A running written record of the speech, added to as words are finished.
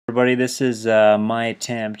Everybody, this is my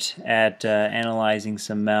attempt at analyzing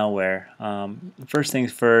some malware. First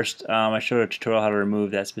things first, I showed a tutorial how to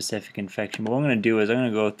remove that specific infection, but what I'm going to do is I'm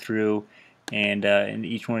going to go through and in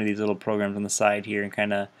each one of these little programs on the side here and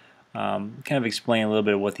kind of explain a little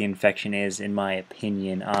bit of what the infection is in my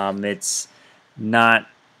opinion. It's not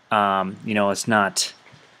it's not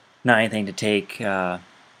anything to take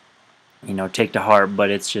take to heart,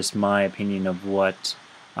 but it's just my opinion of what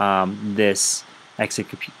this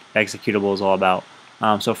executable is all about.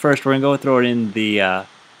 So first we're going to go throw it in the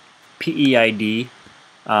PEID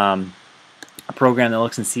program that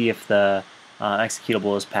looks and see if the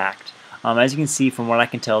executable is packed. As you can see, from what I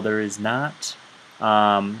can tell, there is not.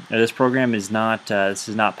 This program is not. This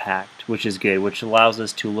is not packed, which is good. Which allows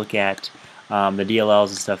us to look at the DLLs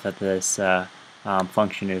and stuff that this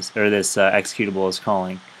function is, or this executable is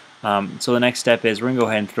calling. So the next step is we're going to go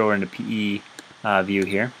ahead and throw it into PEview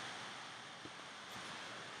here.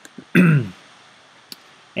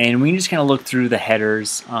 And we can just kind of look through the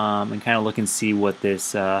headers and kind of look and see what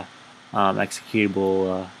this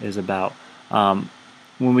executable is about.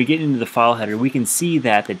 When we get into the file header, we can see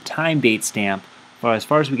that the time date stamp, as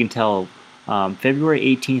far as we can tell, February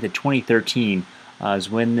 18th of 2013 is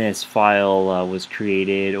when this file was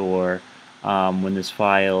created, or when this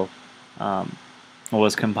file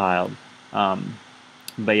was compiled.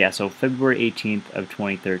 But yeah, so February 18th of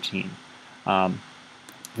 2013.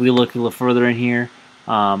 If we look a little further in here,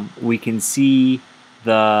 we can see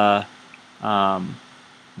the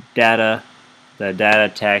data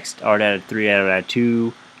text, RData 3, RData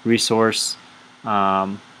 2, resource,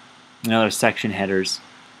 and other section headers.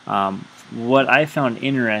 What I found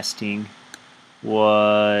interesting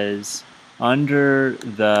was under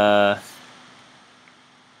the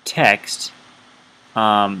text,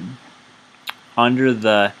 under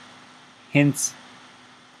the hints,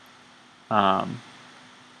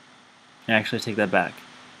 actually take that back.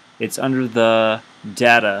 It's under the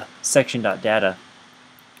data, section.data.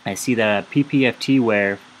 I see that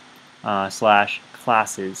PPFTware /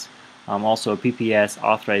 classes, also a PPS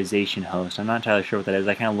authorization host. I'm not entirely sure what that is.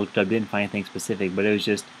 I kind of looked up, didn't find anything specific, but it was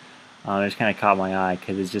just, it just kind of caught my eye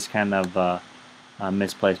because it's just kind of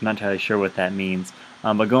misplaced. I'm not entirely sure what that means.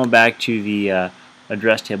 But going back to the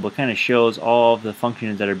address table, it kind of shows all of the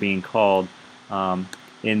functions that are being called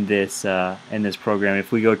in this program.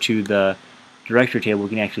 If we go to the directory table, we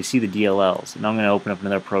can actually see the DLLs, and I'm going to open up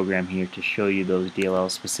another program here to show you those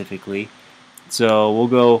DLLs specifically. So we'll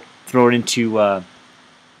go throw it into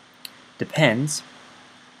depends,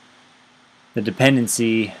 the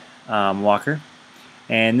dependency walker,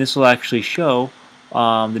 and this will actually show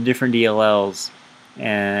the different DLLs,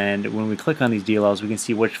 and when we click on these DLLs we can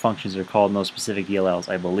see which functions are called in those specific DLLs,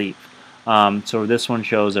 I believe. So this one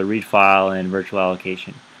shows a read file and virtual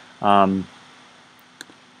allocation.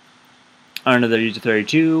 Under the user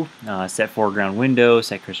 32, set foreground window,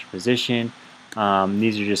 set cursor position.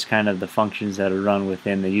 These are just kind of the functions that are run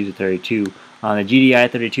within the user 32. The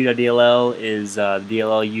GDI32.dll is the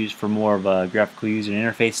DLL used for more of a graphical user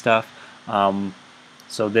interface stuff.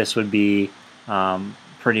 So this would be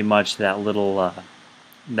pretty much that little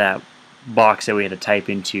that box that we had to type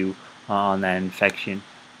into on that infection.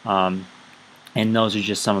 And those are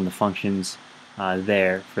just some of the functions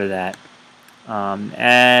there for that.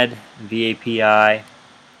 Add VAPI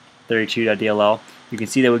 32.dll. You can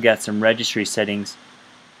see that we've got some registry settings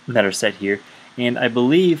that are set here, and I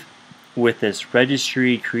believe with this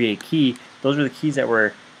registry create key, those are the keys that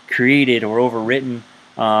were created or overwritten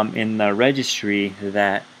in the registry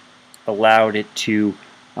that allowed it to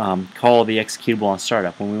call the executable on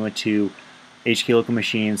startup. When we went to HK local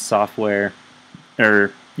machines software,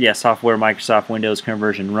 software Microsoft Windows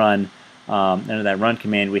conversion run, under that run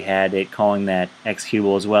command we had it calling that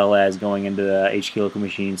executable, as well as going into the HK local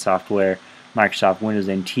machine software Microsoft Windows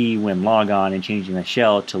NT when logon and changing the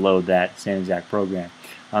shell to load that same exact program.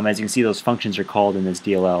 As you can see, those functions are called in this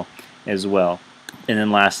DLL as well. And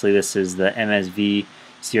then lastly, this is the MSV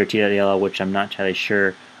CRT.dll, which I'm not entirely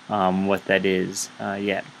sure what that is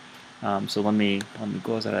yet. So let me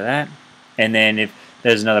close out of that. And then if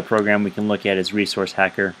there's another program we can look at is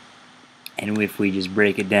ResourceHacker, and if we just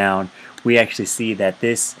break it down, we actually see that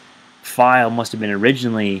this file must have been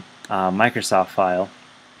originally Microsoft file,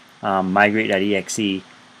 migrate.exe,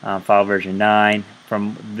 file version 9.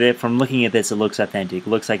 From looking at this, it looks authentic. It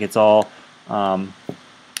looks like it's all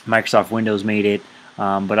Microsoft Windows made it,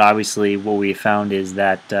 but obviously what we found is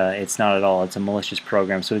that it's not at all. It's a malicious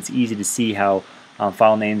program, so it's easy to see how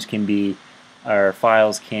file names can be, or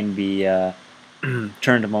files can be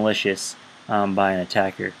turned malicious by an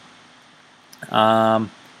attacker.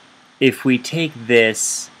 If we take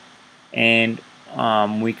this and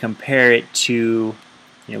we compare it to,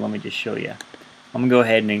 here, let me just show you. I'm going to go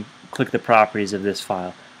ahead and click the properties of this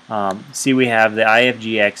file. See, we have the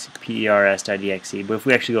ifgxpers.exe, but if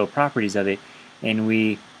we actually go to properties of it and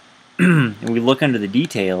we and we look under the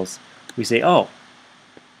details, we say, oh,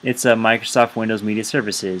 it's a Microsoft Windows Media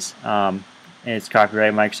Services, and it's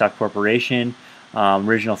copyright Microsoft Corporation.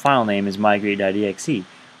 Original file name is migrate.exe.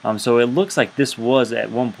 So it looks like this was at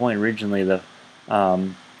one point originally the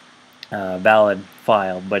valid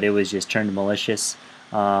file, but it was just turned malicious.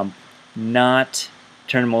 Not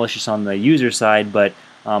turned malicious on the user side, but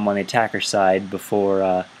on the attacker side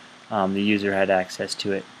before the user had access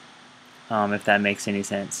to it, if that makes any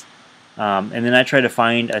sense. And then I tried to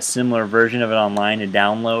find a similar version of it online to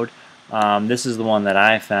download. This is the one that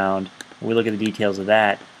I found. We look at the details of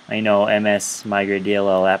that. I know MS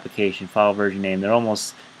migrate.dll application file version name.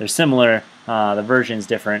 They're similar. The version's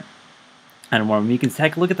different. And more. You can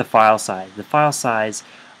take a look at the file size. The file size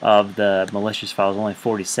of the malicious file is only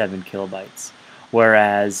 47 kilobytes,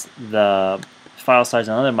 whereas the file size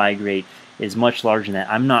on other migrate is much larger than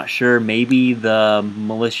that. I'm not sure. Maybe the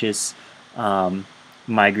malicious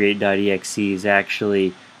migrate.exe is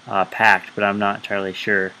actually packed, but I'm not entirely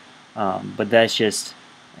sure. But that's just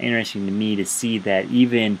interesting to me to see that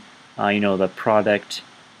even the product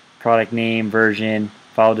name, version,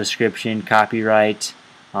 file description, copyright,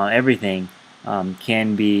 everything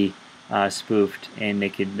can be spoofed, and they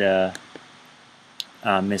could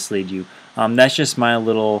mislead you. That's just my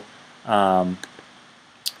little, I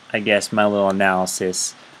guess, my little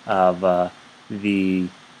analysis of the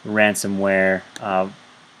ransomware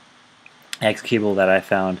executable that I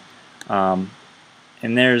found.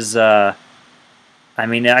 And there's, I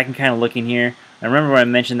mean, I can kind of look in here. I remember when I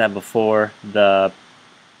mentioned that before.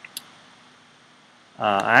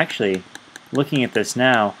 Actually, looking at this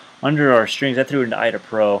now, under our strings, I threw it into IDA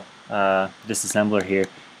Pro disassembler here,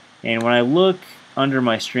 and when I look under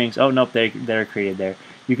my strings, oh nope, they're created there.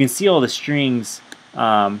 You can see all the strings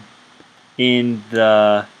in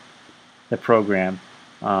the program,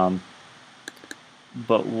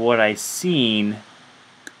 but what I seen,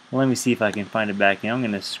 well, let me see if I can find it back in. I'm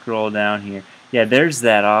going to scroll down here. Yeah, there's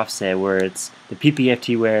that offset where it's the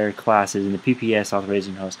PPFTware classes and the PPS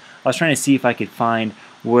authorization host. I was trying to see if I could find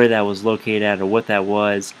where that was located at or what that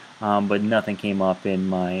was, but nothing came up in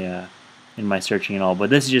my searching at all. But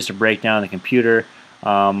this is just a breakdown of the computer.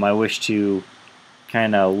 I wish to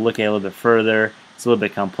kind of look at it a little bit further. It's a little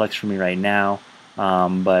bit complex for me right now,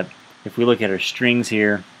 but if we look at our strings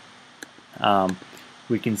here,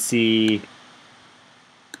 we can see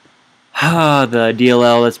the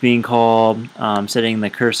DLL that's being called, setting the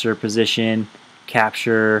cursor position,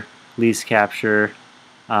 capture, least capture,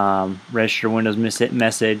 register Windows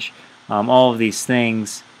message. All of these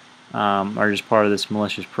things are just part of this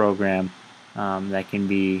malicious program that can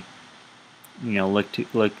be, looked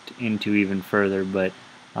into even further. But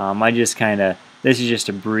I just this is just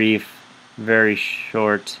a brief, very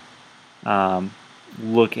short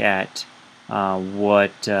look at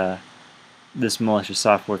what this malicious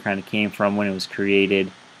software kind of came from when it was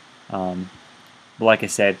created. But like I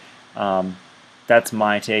said, that's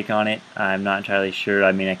my take on it. I'm not entirely sure.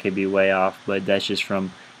 I mean, I could be way off, but that's just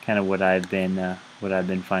from kind of what I've been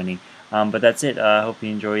finding. But that's it. I hope you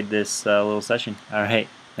enjoyed this little session. All right,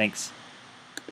 thanks.